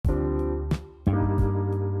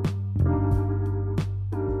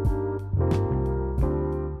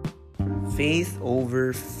Faith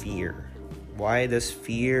over fear. Why does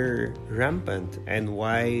fear rampant, and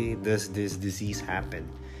why does this disease happen?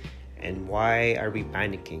 And why are we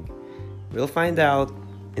panicking? We'll find out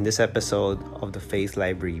in this episode of the Faith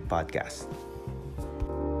Library podcast.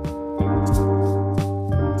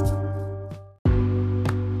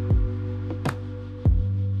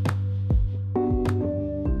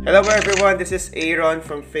 Hello everyone, this is Aaron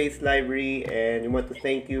from Faith Library, and we want to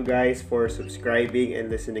thank you guys for subscribing and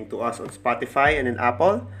listening to us on Spotify and in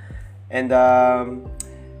Apple. And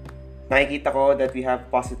nakikita ko that we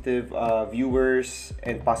have positive viewers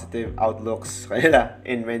and positive outlooks kanila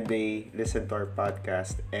in when they listen to our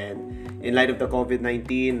podcast. And in light of the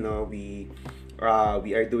COVID-19, we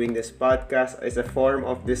are doing this podcast as a form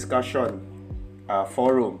of discussion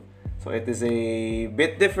forum. So it is a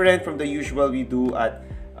bit different from the usual we do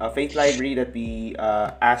at Faith Library, that we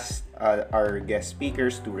asked our guest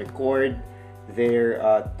speakers to record their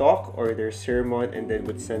talk or their sermon and then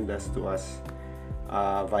would send us to us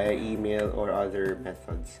via email or other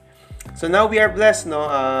methods. So now we are blessed,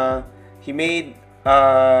 he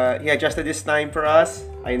adjusted his time for us.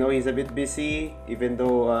 I know he's a bit busy even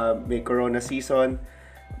though may corona season,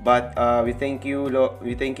 but we thank you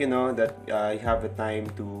that you have the time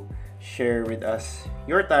to share with us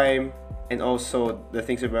your time and also the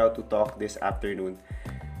things we're about to talk this afternoon.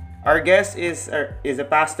 Our guest is a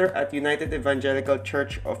pastor at United Evangelical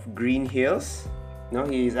Church of Green Hills.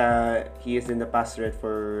 He is in the pastorate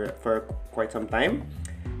for quite some time,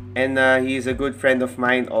 and he is a good friend of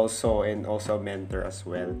mine also, and also a mentor as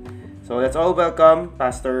well. So let's all welcome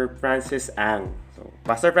Pastor Francis Ang. So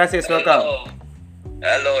Pastor Francis, welcome.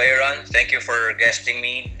 Hello, Aaron. Thank you for guesting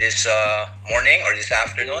me this morning or this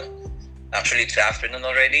afternoon. Actually, it's afternoon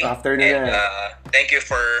already. Afternoon. And thank you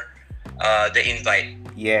for the invite.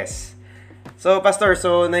 Yes. So, Pastor,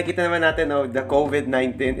 nakikita naman natin the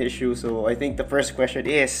COVID-19 issue. So, I think the first question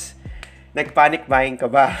is, nagpanic buying ka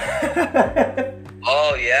ba?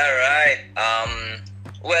 Oh, yeah, right.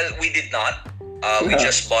 Well, we did not. We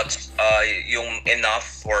just bought yung enough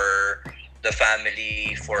for the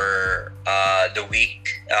family for the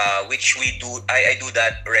week, which we do. I do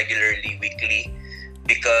that regularly, weekly.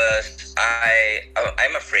 Because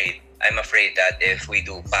I'm afraid that if we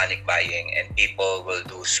do panic buying and people will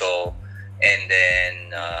do so, and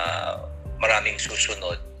then maraming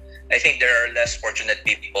susunod, I think there are less fortunate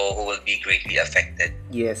people who will be greatly affected.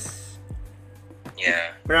 Yes.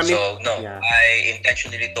 Yeah. Yeah. I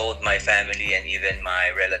intentionally told my family and even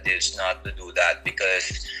my relatives not to do that,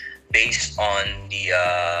 because based on the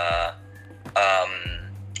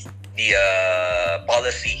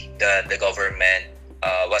policy that the government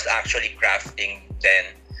was actually crafting then,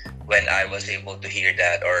 when I was able to hear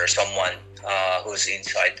that, or someone who's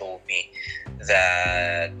inside told me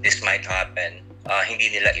that this might happen, hindi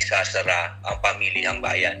nila isasara ang pamilihang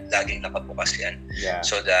bayan. Laging nakabukas yan. Yeah.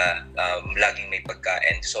 So that laging may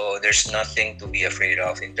pagkain. So there's nothing to be afraid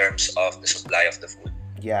of in terms of the supply of the food.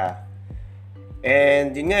 Yeah.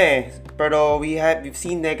 And yun nga pero we've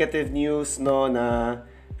seen negative news na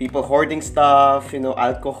people hoarding stuff,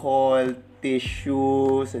 alcohol,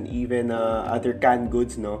 tissues, and even other canned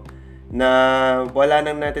goods, na wala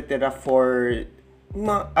nang natitira for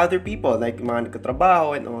other people, like mga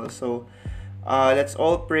nagkatrabaho and all. So, let's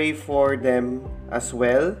all pray for them as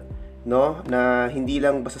well, na hindi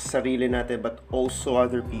lang basta sa sarili natin, but also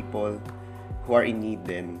other people who are in need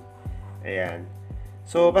din. Ayan.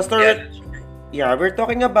 So, Pastor, we're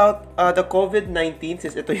talking about the COVID-19,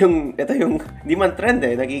 since ito yung di man trend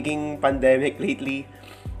nagiging pandemic lately.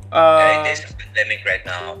 It is a pandemic right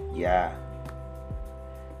now. Yeah.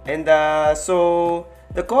 And so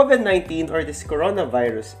the COVID-19 or this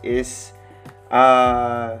coronavirus is,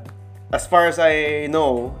 as far as I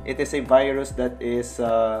know, it is a virus that is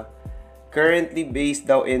currently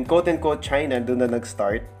based daw in quote-unquote China, doon na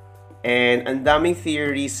nag-start. And ang daming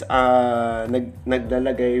theories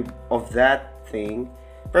naglalagay of that thing.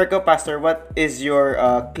 Pero Pastor, what is your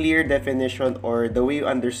clear definition or the way you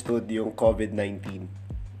understood yung COVID-19?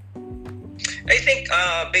 I think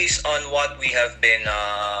based on what we have been,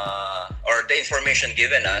 or the information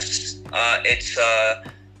given us, it's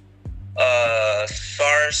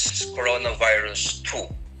SARS coronavirus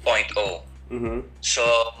 2.0. Mm-hmm. So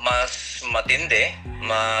mas matindi,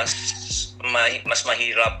 mas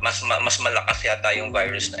mahirap, mas malakas yata yung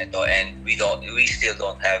virus na ito, and we still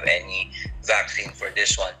don't have any vaccine for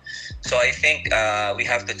this one. So I think we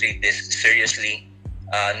have to treat this seriously.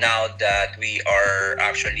 Now that we are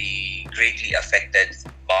actually greatly affected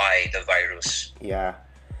by the virus. Yeah.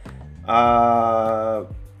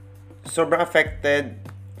 Sobrang affected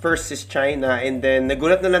first is China, and then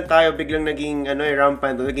nagulat na lang tayo, biglang naging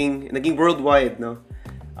rampant, naging worldwide, no?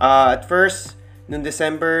 At first, noong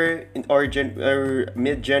December or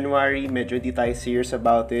mid-January, medyo di tayo serious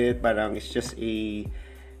about it. Parang it's just a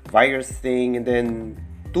virus thing. And then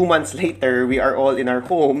 2 months later, we are all in our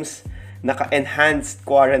homes, naka-enhanced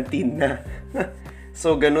quarantine na.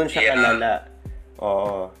 So, ganun siya kalala.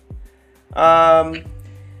 Oo.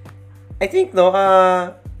 I think, no,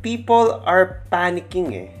 people are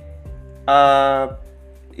panicking eh.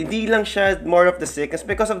 Hindi lang siya more of the sickness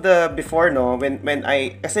because of the before, no, when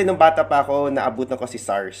kasi nung bata pa ako, naabot na ko si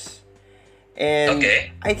SARS. And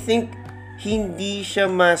I think hindi siya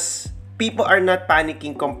people are not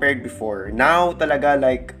panicking compared before. Now talaga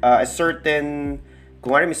like a certain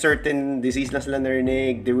kung may certain disease na sila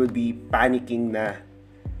narinig, they will be panicking na.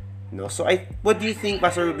 No? So what do you think,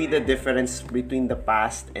 Pastor, will be the difference between the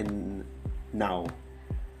past and now?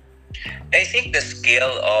 I think the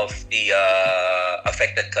scale of the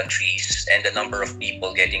affected countries and the number of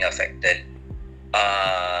people getting affected,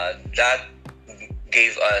 that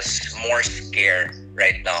gave us more scare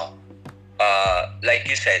right now. Like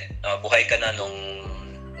you said, buhay ka na nung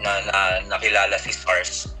nakilala si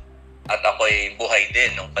SARS at ako'y buhay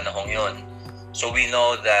din nung panahong yun. So we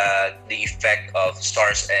know that the effect of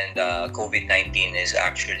SARS and COVID-19 is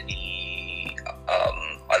actually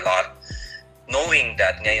a lot. Knowing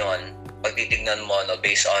that ngayon, pag titignan mo, no,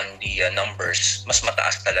 based on the numbers, mas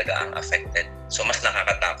mataas talaga ang affected. So mas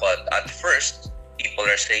nakakatakot. At first, people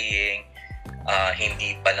are saying,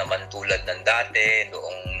 hindi pa naman tulad ng dati,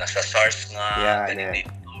 noong nasa SARS nga, ganito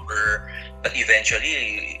yung number. But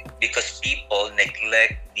eventually, because people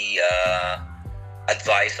neglect the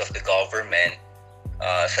advice of the government,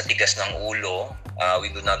 sa tigas ng ulo, we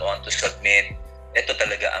do not want to submit, ito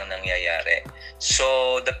talaga ang nangyayari.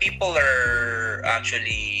 So the people are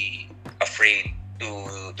actually afraid to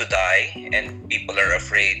die, and people are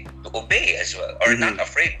afraid to obey as well, or not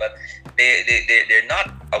afraid, but they're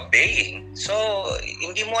not obeying. So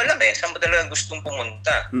hindi mo alam saan ba talaga gustong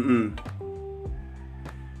pumunta.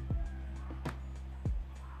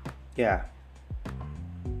 Yeah.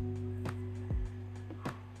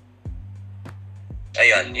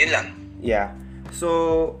 Ayun, yun lang. Yeah.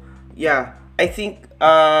 So, yeah, I think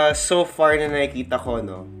so far na nakikita ko,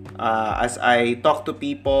 no, as I talk to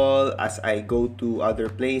people, as I go to other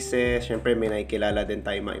places, syempre may nakikilala din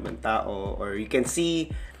tayo mga ibang tao, or you can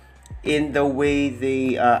see in the way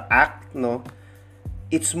they act, no,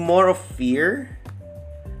 it's more of fear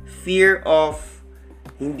of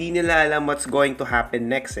hindi nila alam what's going to happen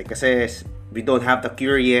next kasi we don't have the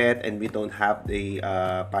cure yet, and we don't have the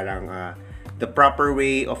the proper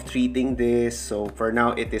way of treating this. So for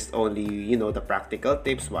now, it is only, the practical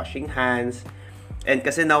tips, washing hands. And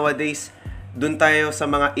kasi nowadays, dun tayo sa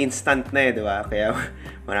mga instant na di ba? Kaya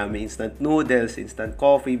marami instant noodles, instant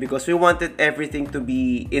coffee, because we wanted everything to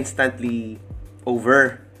be instantly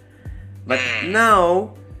over. But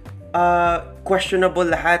now, questionable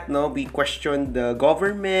lahat, no? We question the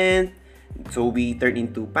government, so we turn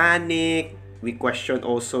into panic. We question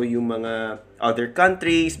also yung mga other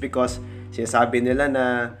countries because sinasabi nila na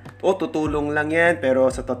tutulong lang yan, pero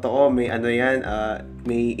sa totoo may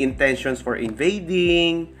may intentions for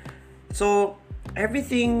invading. So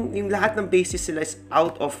everything, yung lahat ng basis sila is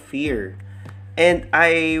out of fear. And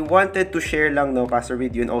I wanted to share lang, no, Pastor,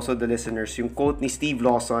 with you and also the listeners, yung quote ni Steve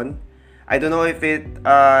Lawson. I don't know if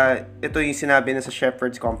ito yung sinabi na sa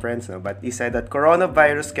Shepherd's Conference, no, but he said that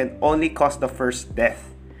coronavirus can only cause the first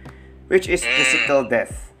death, which is physical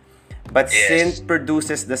death. But sin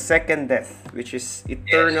produces the second death, which is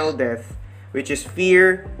eternal death, which is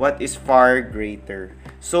fear, what is far greater.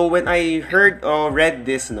 So when I heard or read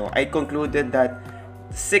this, no, I concluded that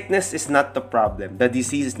sickness is not the problem, the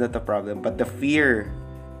disease is not the problem, but the fear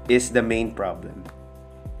is the main problem.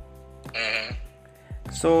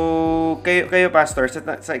 So kayo Pastor, sa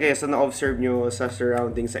na-observe nyo sa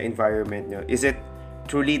surroundings, sa environment nyo, is it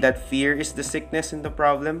truly that fear is the sickness and the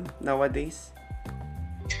problem nowadays?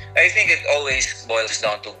 I think it always boils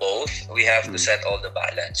down to both. We have to set all the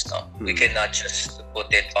balance, no? We cannot just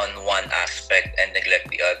put it on one aspect and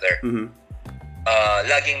neglect the other.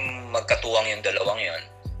 Laging magkatuwang yung dalawang yun.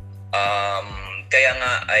 Kaya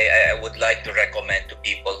nga, I would like to recommend to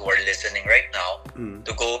people who are listening right now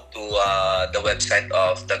to go to the website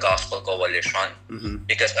of the Gospel Coalition,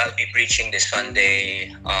 because I'll be preaching this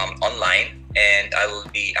Sunday online, and I will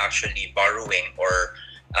be actually borrowing, or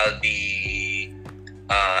I'll be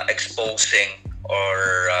exposing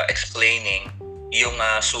or explaining yung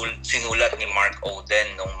sinulat ni Mark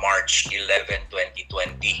Oden noong March 11,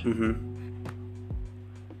 2020.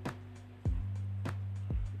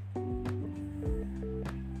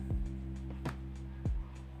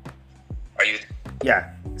 Are you, Yeah,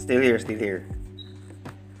 still here, still here.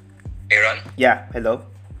 Aaron? Yeah, hello?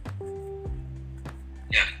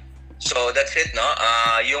 Yeah. So that's it, no?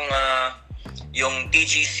 Yung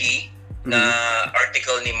TGC na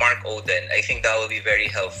article ni Mark Oden, I think that will be very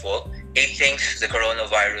helpful. 8 things the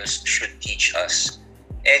coronavirus should teach us.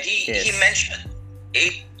 And he mentioned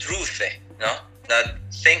 8 truths, no? Na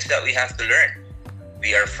things that we have to learn.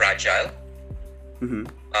 We are fragile.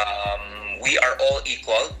 We are all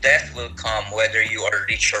equal. Death will come whether you are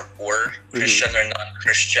rich or poor, Christian or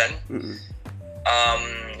non-Christian.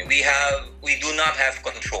 We do not have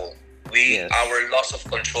control. Our loss of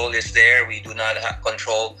control is there. We do not have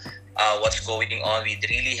control what's going on. We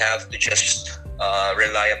really have to just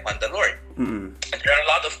rely upon the Lord. And there are a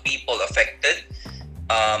lot of people affected,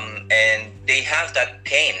 and they have that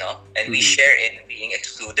pain, no? And we share in being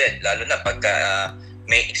excluded. Lalo na pagka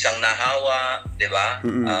may isang nahawa, di ba?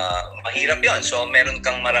 Mahirap yun. So meron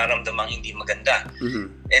kang mararamdamang hindi maganda.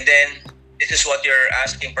 And then this is what you're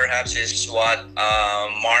asking perhaps is what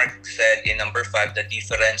Mark said in number 5, the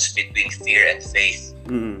difference between fear and faith.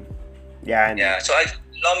 Yeah. So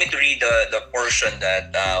allow me to read the portion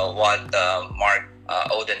that what Mark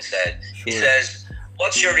Oden said. He says,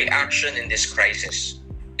 what's your reaction in this crisis?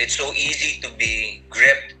 It's so easy to be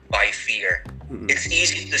gripped by fear. It's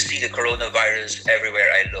easy to see the coronavirus everywhere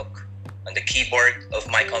I look. On the keyboard of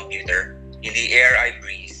my computer, in the air I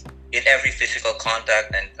breathe, in every physical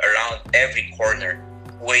contact and around every corner,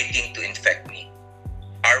 waiting to infect me.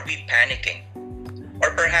 Are we panicking?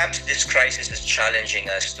 Or perhaps this crisis is challenging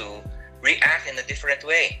us to react in a different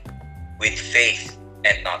way, with faith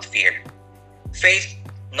and not fear. Faith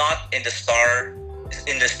not in the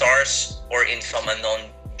stars or in some unknown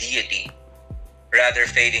deity, rather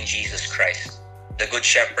faith in Jesus Christ, the Good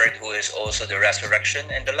Shepherd who is also the resurrection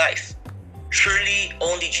and the life. Surely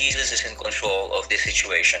only Jesus is in control of this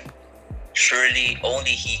situation. Surely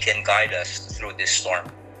only He can guide us through this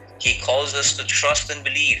storm. He calls us to trust and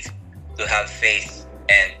believe, to have faith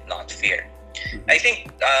and not fear. I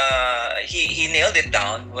think he nailed it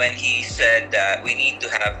down when he said that we need to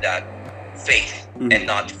have that faith and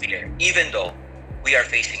not fear, even though we are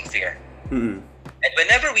facing fear. And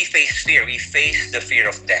whenever we face fear, we face the fear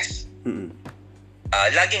of death.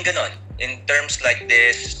 Laging ganon. In terms like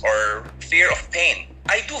this, or fear of pain.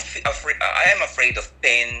 I am afraid of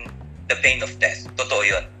pain, the pain of death. Totoo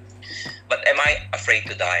yun. But am I afraid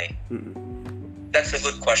to die? That's a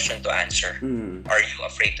good question to answer. Are you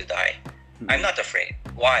afraid to die? I'm not afraid.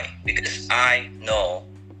 Why? Because I know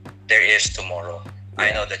there is tomorrow.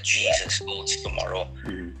 I know that Jesus holds tomorrow.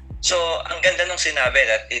 So, ang ganda nung sinabi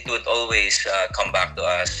that it would always come back to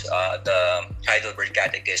us, the Heidelberg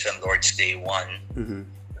Catechism, Lord's Day 1.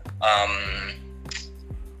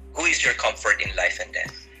 Who is your comfort in life and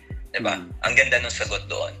death? Diba? Ang ganda nung sagot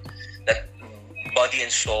doon. That body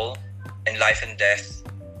and soul and life and death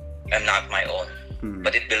are not my own.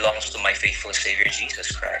 But it belongs to my faithful Savior,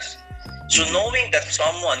 Jesus Christ. So knowing that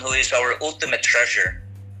someone who is our ultimate treasure,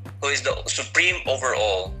 who is the supreme over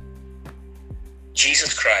all,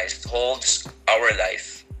 Jesus Christ holds our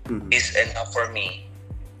life, is enough for me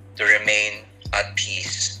to remain at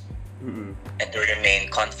peace and to remain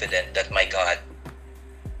confident that my God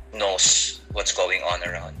knows what's going on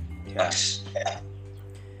around us.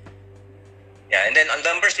 Yeah, and then on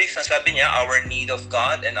number 6, nasabi niya, our need of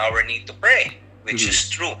God and our need to pray, which is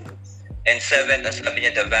true. And 7, nasabi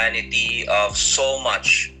niya, the vanity of so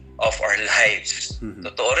much of our lives.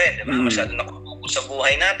 Totoo rin, di ba? Masyado nakapokus sa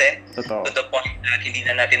buhay natin. Totoo. To the point that hindi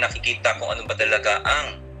na natin nakikita kung ano ba talaga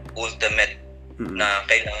ang ultimate na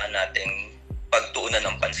kailangan nating pagtuunan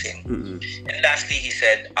ng pansin. And lastly, he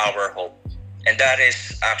said, our hope. And that is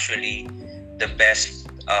actually the best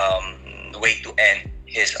way to end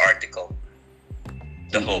his article.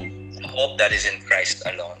 The hope that is in Christ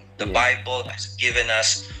alone. The Bible has given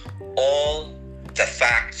us all the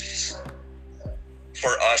facts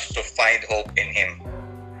for us to find hope in Him.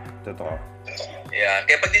 Totoo. Yeah,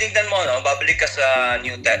 kaya pag dinignan mo, no, babalik ka sa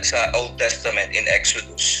sa Old Testament in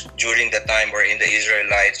Exodus, during the time wherein the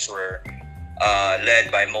Israelites were led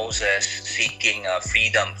by Moses seeking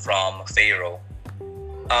freedom from Pharaoh.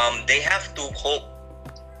 They have to hope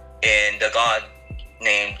in the God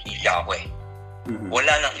named Yahweh.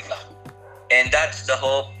 Wala nang iba. And that's the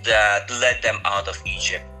hope that led them out of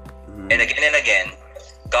Egypt. And again,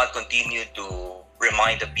 God continued to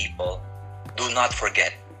remind the people, do not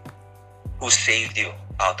forget who saved you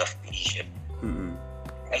out of Egypt.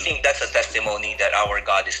 I think that's a testimony that our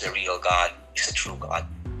God is the real God, is the true God.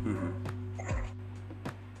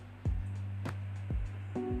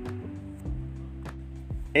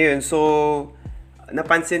 Ayun, so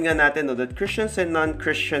napansin nga natin no, that Christians and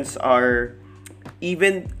non-Christians are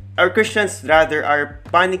even or Christians rather are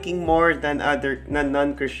panicking more than other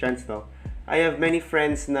non-Christians no. I have many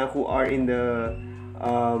friends na who are in the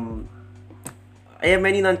I have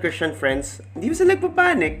many non-Christian friends. Hindi sila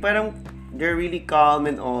nagpapanic, parang they're really calm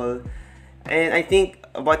and all. And I think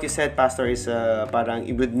what you said, Pastor, is parang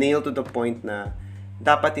it would nail to the point na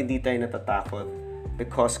dapat hindi tayo natatakot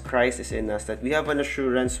because Christ is in us, that we have an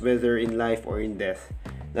assurance whether in life or in death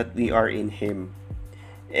that we are in Him.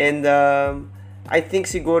 And I think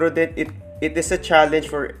siguro that it is a challenge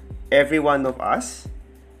for every one of us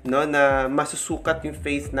no na masusukat yung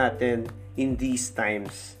faith natin in these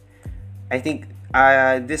times. I think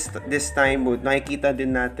this time nakikita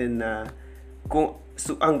din natin na kung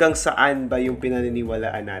hanggang saan ba yung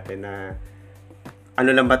pinaniniwalaan natin na ano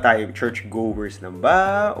lang ba tayo, church goers lang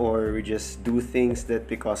ba, or we just do things that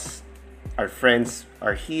because our friends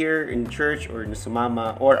are here in church or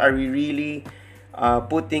sumama, or are we really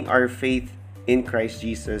putting our faith in Christ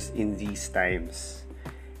Jesus in these times?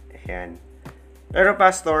 Ayan. Pero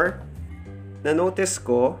Pastor, na-notice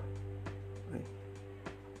ko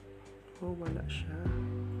wala siya.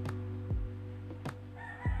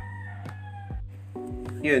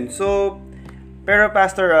 Yun. So, pero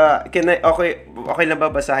Pastor, okay lang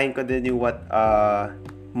ba basahin ko din yung what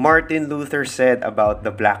Martin Luther said about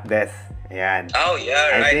the Black Death? Ayan. Oh,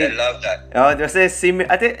 yeah, right. I love that.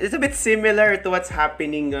 It's a bit similar to what's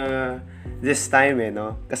happening this time,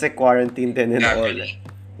 no? Kasi quarantine din and all.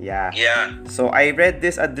 Yeah. So, I read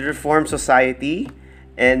this at the Reformed Society,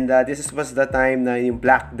 and this was the time na yung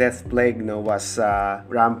Black Death plague was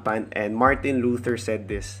rampant, and Martin Luther said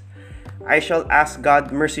this: I shall ask God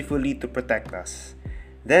mercifully to protect us.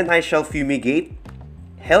 Then I shall fumigate,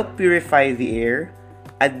 help purify the air,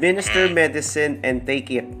 administer medicine, and take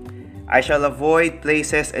it. I shall avoid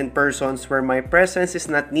places and persons where my presence is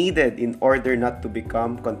not needed in order not to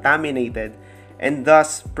become contaminated, and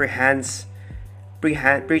thus perchance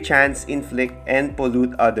inflict and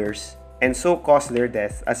pollute others, and so cause their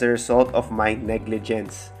death as a result of my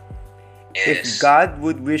negligence. If God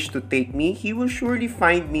would wish to take me, He will surely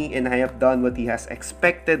find me, and I have done what He has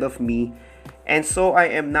expected of me, and so I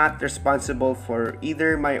am not responsible for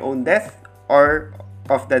either my own death or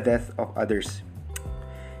of the death of others.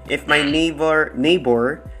 If my neighbor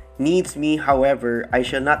needs me, however, I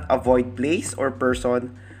shall not avoid place or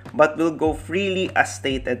person, but will go freely as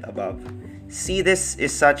stated above. See, this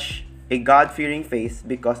is such a God-fearing faith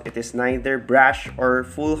because it is neither brash or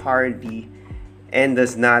foolhardy and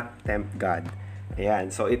does not tempt God.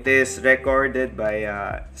 Ayan. So, it is recorded by,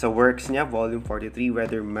 sa works niya, volume 43,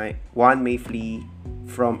 whether one may flee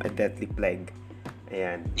from a deadly plague.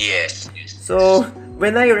 Ayan. Yes. So,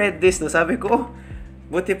 when I read this, sabi ko,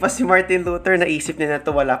 buti pa si Martin Luther, naisip niya na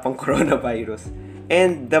to wala pang coronavirus.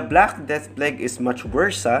 And the Black Death plague is much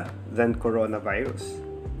worse than coronavirus.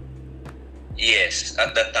 Yes,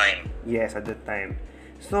 at that time. Yes, at that time.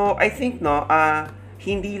 So, I think,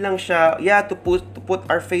 hindi lang siya, to put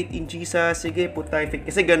our faith in Jesus. Sige, put tayo faith.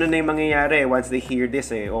 Kasi ganun na yung mangyayari once they hear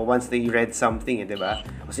this, or once they read something, di ba?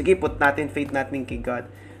 O sige, put natin faith natin kay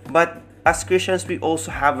God. But, as Christians, we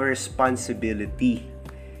also have a responsibility.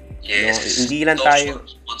 Yes. Hindi lang tayo...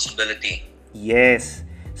 responsibility. Yes.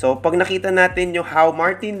 So, pag nakita natin yung how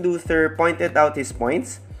Martin Luther pointed out his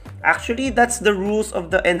points, actually, that's the rules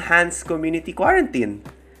of the enhanced community quarantine.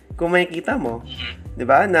 Kung makikita mo. Di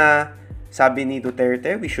ba? Na sabi ni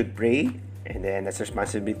Duterte, we should pray. And then, that's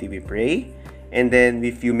responsibility, we pray. And then,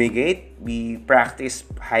 we fumigate. We practice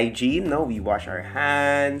hygiene. We wash our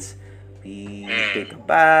hands. We take a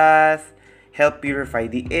bath. Help purify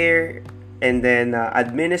the air. And then,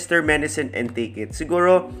 administer medicine and take it.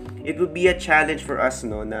 Siguro, it would be a challenge for us,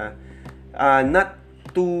 na not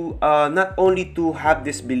only to have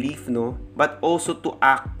this belief, but also to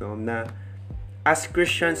act, na as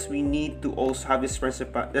Christians, we need to also have this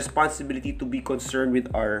responsibility to be concerned with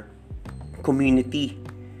our community,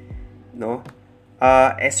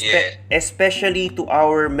 especially to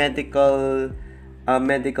our medical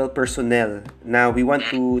personnel. Now, we want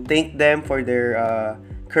to thank them for their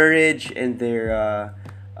courage and their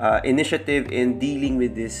initiative in dealing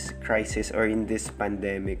with this crisis or in this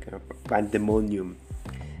pandemonium.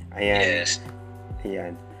 Ayan. Yes.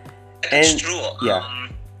 Ayan. It's true. Yeah.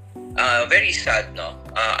 Very sad, no?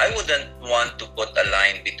 I wouldn't want to put a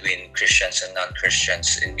line between Christians and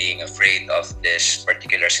non-Christians in being afraid of this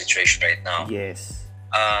particular situation right now. Yes.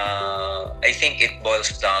 I think it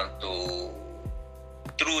boils down to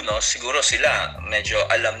true, siguro sila medyo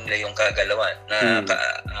alam nila yung kagalawan na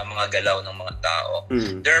mga galaw ng mga tao.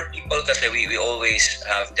 There are people kasi we always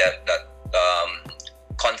have that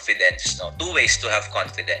confidence. No, two ways to have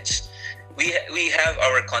confidence. We have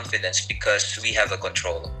our confidence because we have a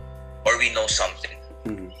control, or we know something.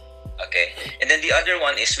 Okay, and then the other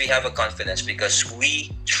one is we have a confidence because we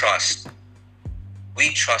trust. We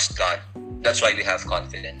trust God. That's why we have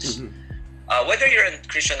confidence. Whether you're a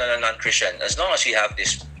Christian or a non-Christian, as long as you have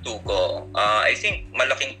this two go, I think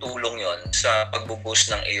malaking tulong yon sa pagbuboost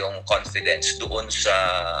ng iyong confidence doon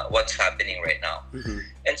sa what's happening right now.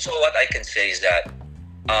 And so what I can say is that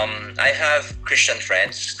I have Christian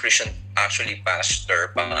friends, Christian actually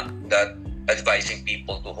pastor pa, that advising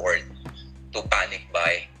people to hoard, to panic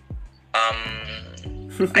buy.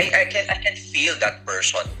 I can feel that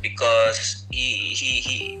person because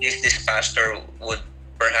this pastor would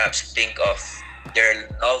perhaps think of their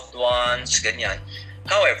loved ones, ganyan.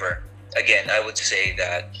 However, again, I would say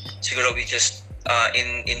that siguro we just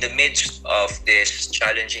in the midst of these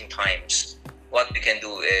challenging times, what we can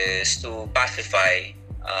do is to pacify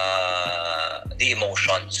the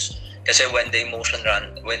emotions. Kasi when emotions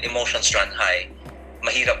run high,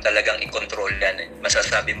 mahirap talagang i-control yan.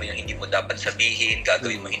 Masasabi mo yung hindi mo dapat sabihin,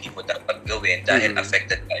 gagawin mo hindi mo dapat gawin dahil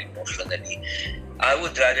affected ka emotionally. I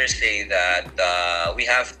would rather say that we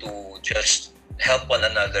have to just help one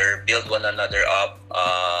another, build one another up,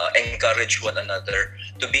 encourage one another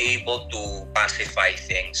to be able to pacify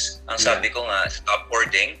things. Ang sabi ko nga, stop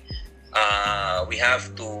hoarding. We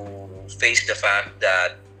have to face the fact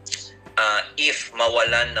that if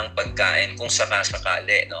mawalan ng pagkain, kung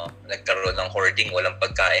sakasakali, no, nagkaroon ng hoarding, walang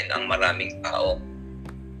pagkain ang maraming tao,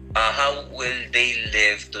 how will they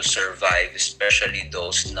live to survive, especially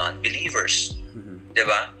those non-believers?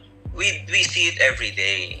 Diba? We see it every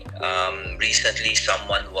day. Recently,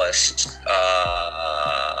 someone was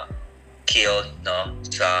killed, no,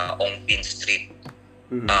 sa Ongpin Street.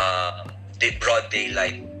 Broad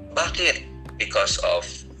daylight. Bakit? Because of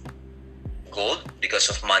gold? Because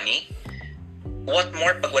of money? What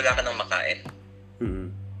more pag wala ka ng makain?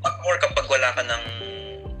 What more kapag wala ka ng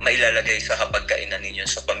mailalagay sa hapagkainan ninyo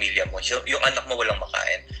sa pamilya mo? Yung anak mo walang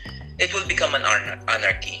makain. It will become an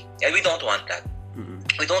anarchy. And we don't want that.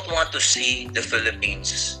 We don't want to see the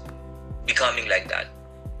Philippines becoming like that.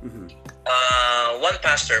 One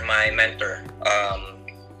pastor, my mentor,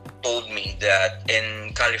 told me that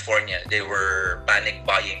in California, they were panic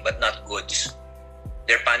buying, but not goods.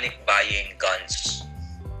 They're panic buying guns.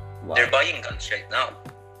 Wow. They're buying guns right now.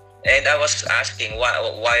 And I was asking,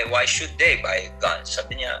 why should they buy guns?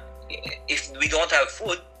 Sabi niya, if we don't have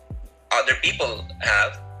food, other people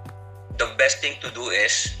have, the best thing to do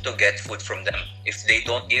is to get food from them. If they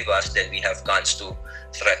don't give us, then we have guns to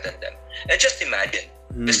threaten them. And just imagine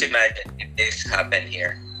if this happened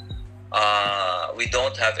here. We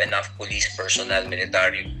don't have enough police personnel,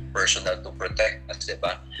 military personnel to protect us,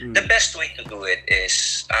 diba? The best way to do it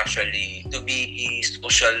is actually to be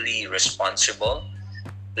socially responsible,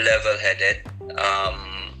 level-headed.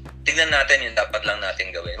 Tignan natin yung dapat lang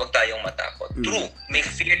natin gawin. Huwag tayong matakot. True, may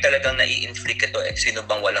fear talagang nai-inflict ito eh. Sino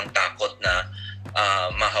bang walang takot na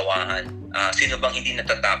mahawahan? Sino bang hindi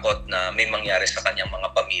natatakot na may mangyari sa kanyang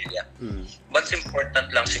mga pamilya? What's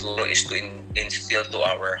important lang siguro is to instill to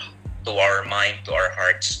our mind, to our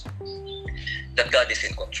hearts, that God is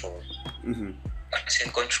in control. God is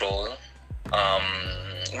in control.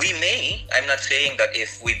 I'm not saying that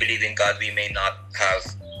if we believe in God, we may not have,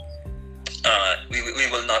 we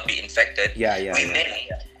will not be infected. We may.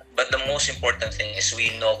 But the most important thing is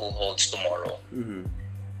we know who holds tomorrow.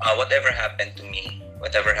 Whatever happened to me,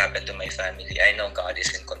 whatever happened to my family, I know God is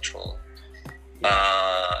in control.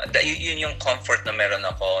 Yun yung comfort na meron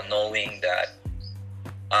ako, knowing that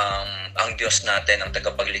ang Diyos natin, ang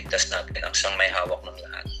tagapagligtas natin, ang siyang may hawak ng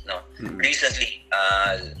lahat. No? Recently,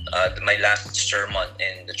 my last sermon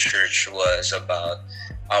in the church was about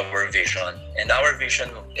our vision. And our vision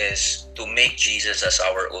is to make Jesus as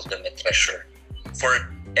our ultimate treasure. For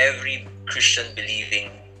every Christian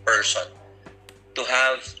believing person to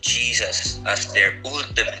have Jesus as their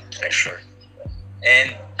ultimate treasure.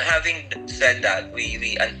 And having said that,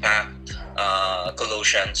 we unpacked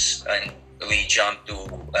Colossians and we jump to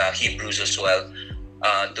Hebrews as well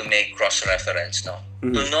to make cross-reference. No?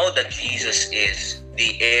 To know that Jesus is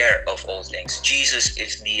the heir of all things. Jesus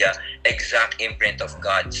is the exact imprint of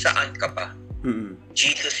God. Saan ka pa?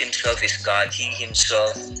 Jesus himself is God. He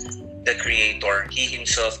himself the creator. He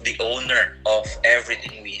himself the owner of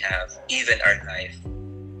everything we have, even our life.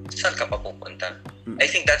 Saan ka pa pupunta? I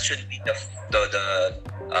think that should be the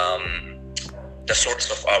source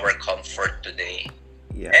of our comfort today.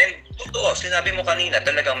 And totoo, sinabi mo kanina,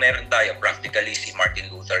 talagang meron tayo practically si Martin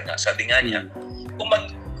Luther na. Sabi nga niya,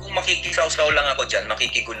 kung kung makikisaw-saw lang ako dyan,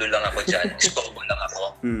 makikigulo lang ako dyan, istorbo lang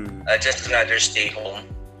ako, I'd just rather stay home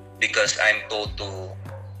because I'm told to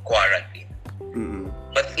quarantine.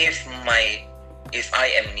 But if I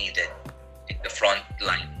am needed in the front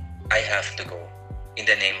line, I have to go in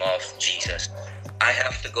the name of Jesus. I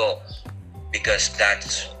have to go because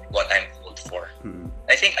that's what I'm called for.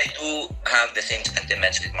 I think I do have the same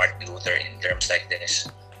sentiments with Martin Luther in terms like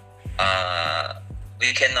this.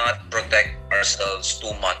 We cannot protect ourselves too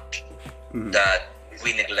much that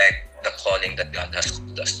we neglect the calling that God has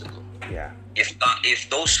called us to do. Yeah. If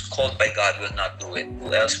those called by God will not do it,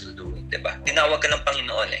 who else will do it? Diba? Tinawag ka ng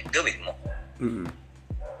Panginoon gawin mo.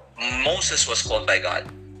 Moses was called by God.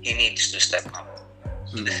 He needs to step up.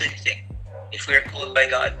 So the same thing. If we're called by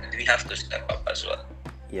God, we have to step up as well.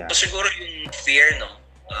 Yeah. So siguro yung fear,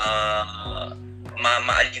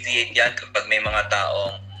 ma-alleviate yan kapag may mga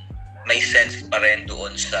taong may sense pa rin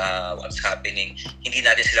doon sa what's happening. Hindi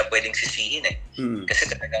natin sila pwedeng sisihin Kasi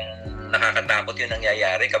talagang nakakatakot yung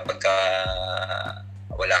nangyayari kapag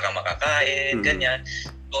wala kang makakain, ganyan.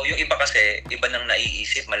 So yung iba kasi, iba nang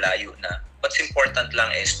naiisip, malayo na. What's important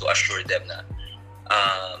lang is to assure them na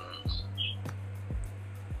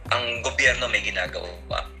ang gobyerno may ginagawa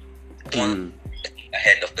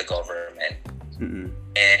ahead of the government.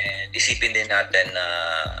 And isipin din natin na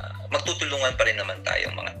magtutulungan pa rin naman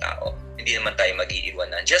tayong mga tao. Hindi naman tayo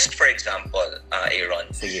mag-iiwanan. Just for example, Aaron,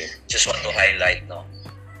 just want to highlight,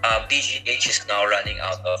 BGH is now running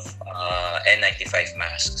out of N95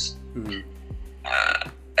 masks.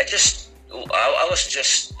 I was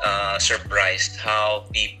just surprised how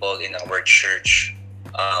people in our church,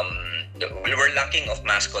 we were lacking of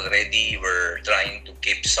masks already. We're trying to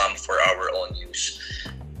keep some for our own use.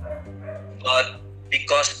 But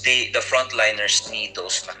because the frontliners need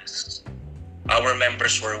those masks, our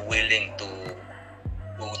members were willing to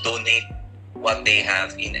donate what they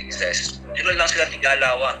have in excess. Meron lang sila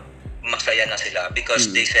tigalawa, masaya na sila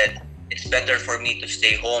because they said, it's better for me to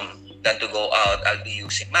stay home than to go out. I'll be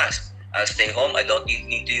using masks. I'll stay home. I don't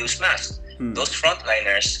need to use masks. Those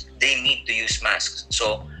frontliners, they need to use masks.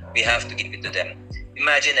 So we have to give it to them.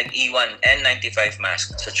 Imagine nag-iwan N95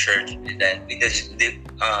 masks sa church, and then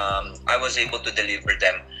I was able to deliver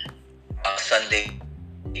them Sunday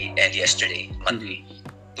and yesterday, Monday,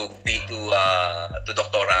 to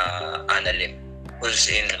Dr. Anna Lim, who's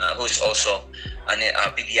also a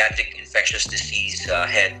pediatric infectious disease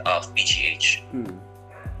head of PGH.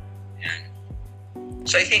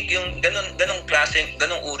 So I think yung ganung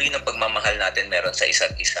uri ng pagmamahal natin meron sa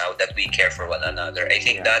isa't isa, that we care for one another. I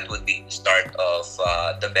think that would be the start of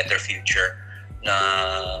the better future na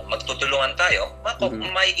magtutulungan tayo,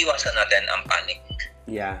 maiiwasan natin ang panic.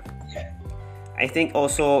 Yeah. I think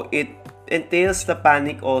also it entails the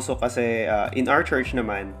panic also kasi in our church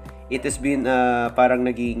naman, it has been parang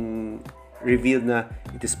naging revealed na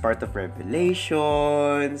it is part of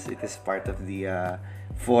Revelations, it is part of the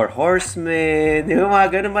Four Horsemen, yung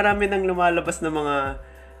mga ganun, marami nang lumalabas na mga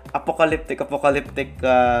apocalyptic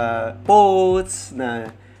quotes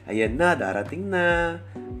na ayan na, darating na.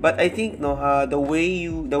 But I think the way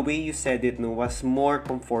you said it was more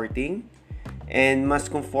comforting and mas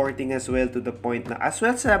comforting as well to the point na as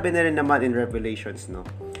well sabi na rin naman in Revelations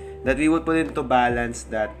that we would put into balance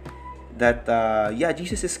that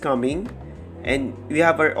Jesus is coming and we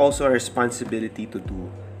have also a responsibility to do.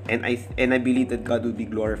 And I believe that God will be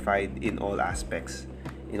glorified in all aspects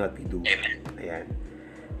in what we do. Amen. Ayan.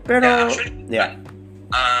 Pero, Aaron,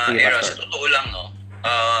 sa totoo lang,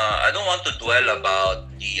 I don't want to dwell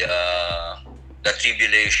about the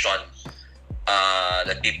tribulation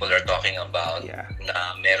that people are talking about.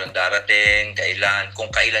 Na meron darating,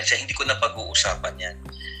 kung kailan siya, hindi ko na pag-uusapan yan.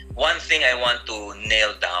 One thing I want to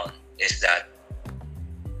nail down is that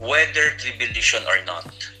whether tribulation or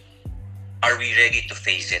not, are we ready to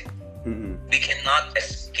face it? We cannot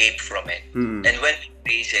escape from it. And when we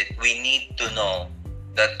face it, we need to know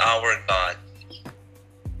that our God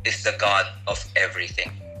is the God of everything.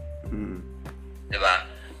 Diba?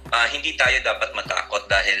 Hindi tayo dapat matakot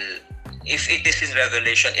dahil if it is in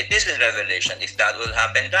Revelation, it is in Revelation. If that will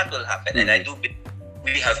happen, that will happen. And I do believe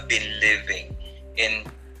we have been living in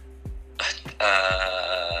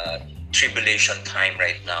tribulation time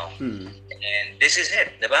right now. And this is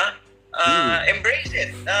it, diba? Embrace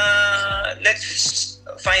it. Let's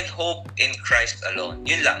find hope in Christ alone.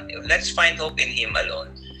 Yun lang. Let's find hope in Him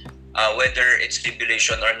alone. Whether it's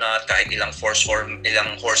tribulation or not, kahit ilang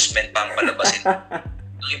horsemen pang palabasin.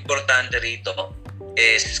 Ang importante rito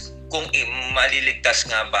is kung maliligtas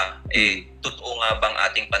nga ba, totoo nga bang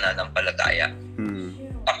ating pananampalataya.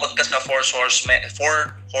 Takot ka sa four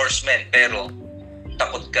horsemen, pero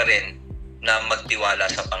takot ka rin na magtiwala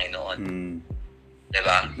sa Panginoon. Mm.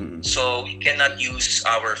 Diba? So, we cannot use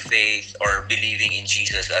our faith or believing in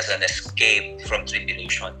Jesus as an escape from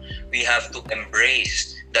tribulation. We have to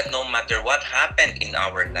embrace that no matter what happened in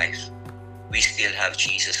our life, we still have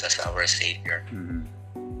Jesus as our Savior.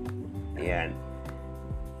 Ayan.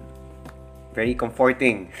 Very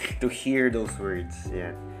comforting to hear those words.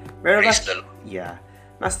 Ayan. Pero Praise the Lord. yeah.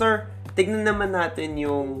 Master, tignan naman natin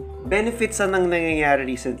yung benefits na nangyayari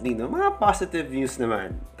recently, no? Mga positive news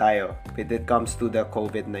naman tayo when it comes to the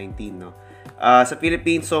COVID-19, no? Sa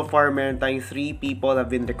Philippines, so far, meron tayong 3 people have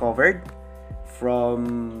been recovered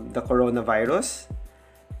from the coronavirus.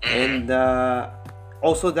 And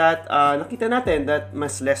also that, nakita natin that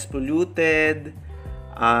mas less polluted,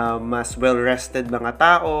 mas well-rested mga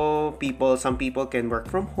tao, some people can work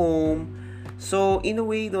from home. So, in a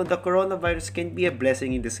way, no, the coronavirus can be a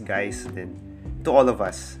blessing in disguise then to all of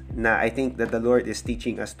us. Na I think that the Lord is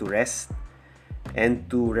teaching us to rest and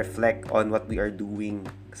to reflect on what we are doing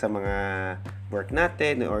sa mga work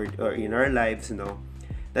natin or in our lives, no?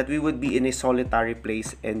 That we would be in a solitary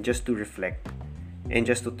place and just to reflect and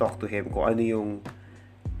just to talk to Him kung ano yung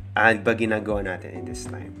ba ginagawa natin in this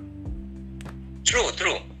time. True.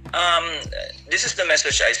 This is the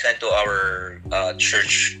message I sent to our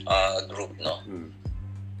church group, no?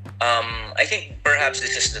 I think perhaps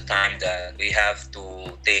this is the time that we have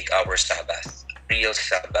to take our Sabbath, real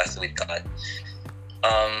Sabbath with God.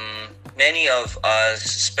 Many of us,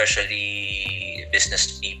 especially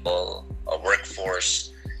business people,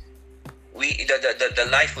 workforce, the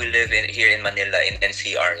life we live in here in Manila in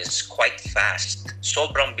NCR is quite fast.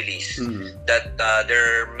 Sobrang bilis that there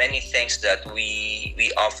are many things that we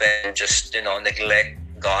often just neglect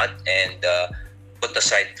God and put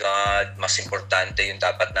aside God. Mas importante yung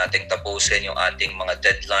dapat nating tapusin yung ating mga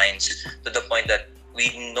deadlines to the point that we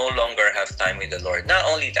no longer have time with the Lord. Not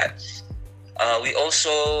only that, we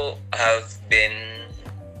also have been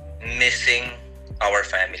missing our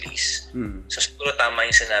families. So siguro tama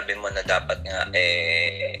yung sinabi mo na dapat nga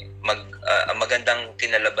magandang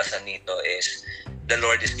kinalabasan nito is the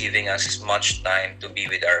Lord is giving us much time to be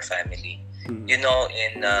with our family. You know,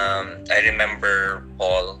 I remember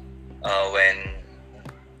Paul when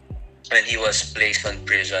he was placed on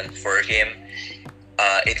prison. For him,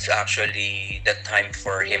 it's actually the time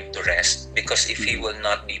for him to rest, because if he will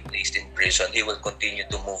not be placed in prison, he will continue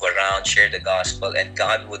to move around, share the gospel, and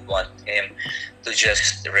God would want him to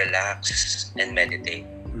just relax and meditate.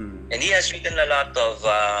 And he has written a lot of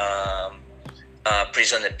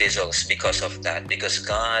prison epistles because of that, because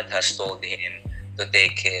God has told him to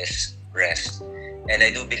take his rest. And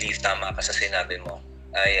I do believe tama ka sa sinabi mo.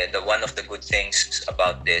 One of the good things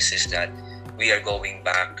about this is that we are going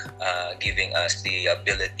back, giving us the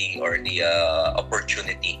ability or the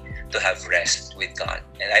opportunity to have rest with God.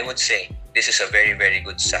 And I would say this is a very, very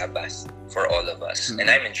good Sabbath for all of us. And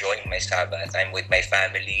I'm enjoying my Sabbath. I'm with my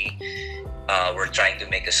family. We're trying to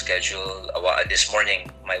make a schedule. This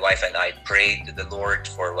morning, my wife and I prayed to the Lord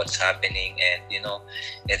for what's happening. And,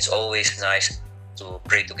 it's always nice to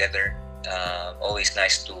pray together. Always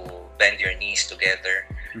nice to bend your knees together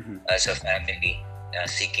as a family.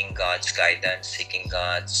 Seeking God's guidance, seeking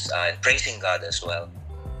God's, praising God as well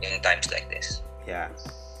in times like this. Yeah.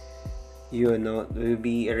 Yun, no? It will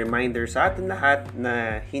be a reminder sa atin lahat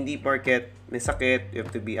na hindi porket may sakit, you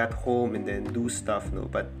have to be at home and then do stuff, no?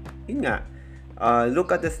 But, yun nga,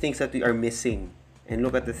 look at the things that we are missing and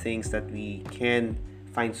look at the things that we can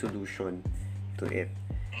find solution to it.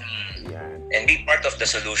 Yeah. And be part of the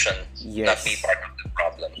solution, not be part of the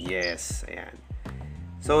problem. Yes, ayan.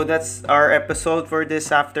 So that's our episode for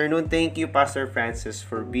this afternoon. Thank you, Pastor Francis,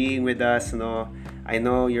 for being with us. No, I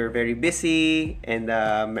know you're very busy and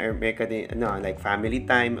like family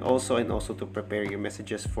time also, and also to prepare your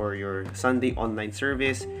messages for your Sunday online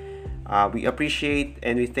service. We appreciate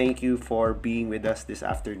and we thank you for being with us this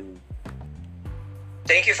afternoon.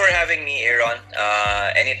 Thank you for having me, Aaron.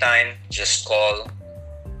 Anytime, just call.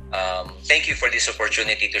 Thank you for this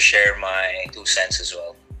opportunity to share my 2 cents as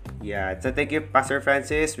well. Yeah, so thank you, Pastor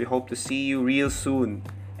Francis. We hope to see you real soon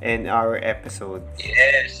in our episode.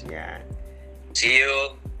 Yes. Yeah. See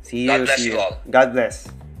you. God God bless you all. God bless.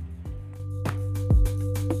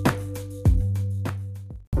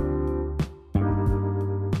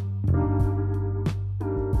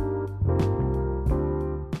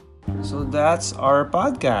 So that's our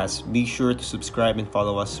podcast. Be sure to subscribe and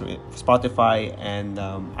follow us on Spotify and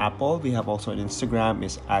Apple. We have also an Instagram,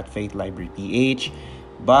 is at Faith Library PH.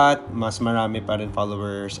 But mas marami pa rin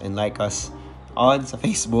followers and like us on sa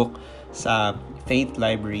Facebook sa Faith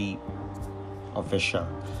Library Official.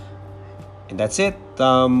 And that's it.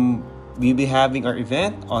 we'll be having our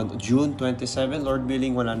event on June 27. Lord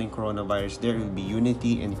willing, wala ning coronavirus. There will be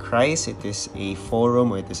unity in Christ. It is a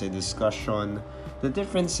forum, or it is a discussion, the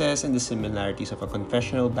differences and the similarities of a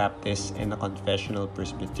confessional Baptist and a confessional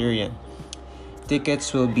Presbyterian.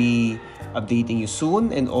 Tickets will be updating you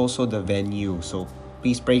soon, and also the venue. So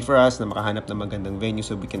please pray for us na makahanap ng magandang venue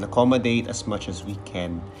so we can accommodate as much as we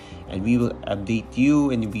can. And we will update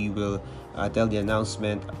you, and we will tell the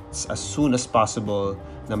announcement as soon as possible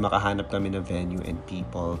na makahanap kami ng venue and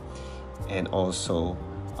people, and also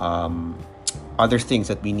other things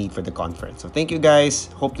that we need for the conference. So thank you guys.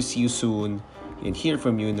 Hope to see you soon and hear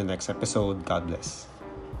from you in the next episode. God bless.